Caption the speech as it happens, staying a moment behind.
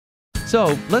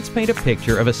So let's paint a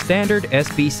picture of a standard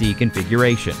SBC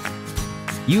configuration.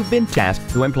 You've been tasked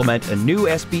to implement a new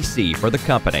SBC for the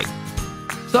company.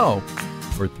 So,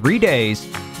 for 3 days,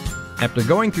 after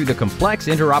going through the complex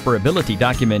interoperability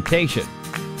documentation,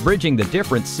 bridging the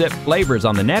different SIP flavors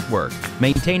on the network,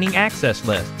 maintaining access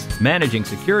lists, managing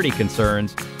security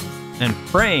concerns, and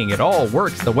praying it all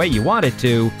works the way you want it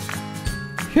to,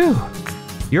 phew,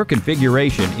 your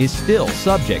configuration is still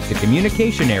subject to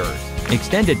communication errors,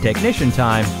 extended technician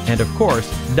time, and of course,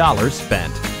 dollars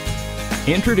spent.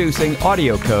 Introducing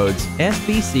AudioCodes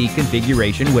SBC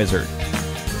Configuration Wizard.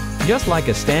 Just like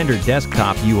a standard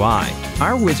desktop UI,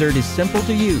 our wizard is simple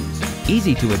to use,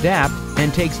 easy to adapt,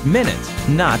 and takes minutes,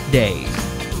 not days.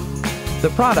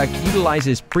 The product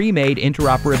utilizes pre-made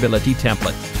interoperability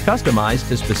templates, customized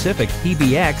to specific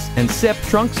PBX and SIP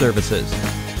trunk services.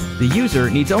 The user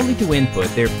needs only to input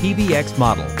their PBX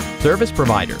model, service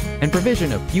provider, and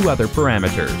provision a few other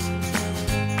parameters.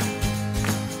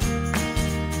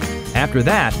 After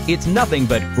that, it's nothing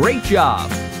but great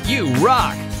job! You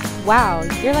rock! Wow,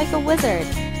 you're like a wizard.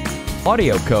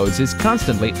 AudioCodes is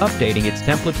constantly updating its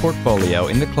template portfolio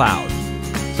in the cloud,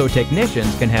 so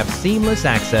technicians can have seamless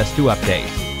access to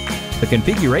updates. The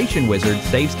configuration wizard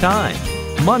saves time,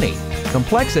 money,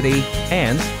 complexity,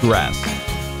 and stress.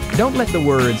 Don't let the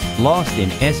words "lost in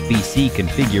SBC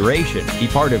configuration" be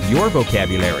part of your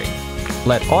vocabulary.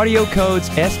 Let AudioCodes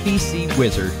SBC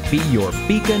Wizard be your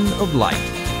beacon of light.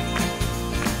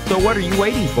 So what are you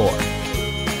waiting for?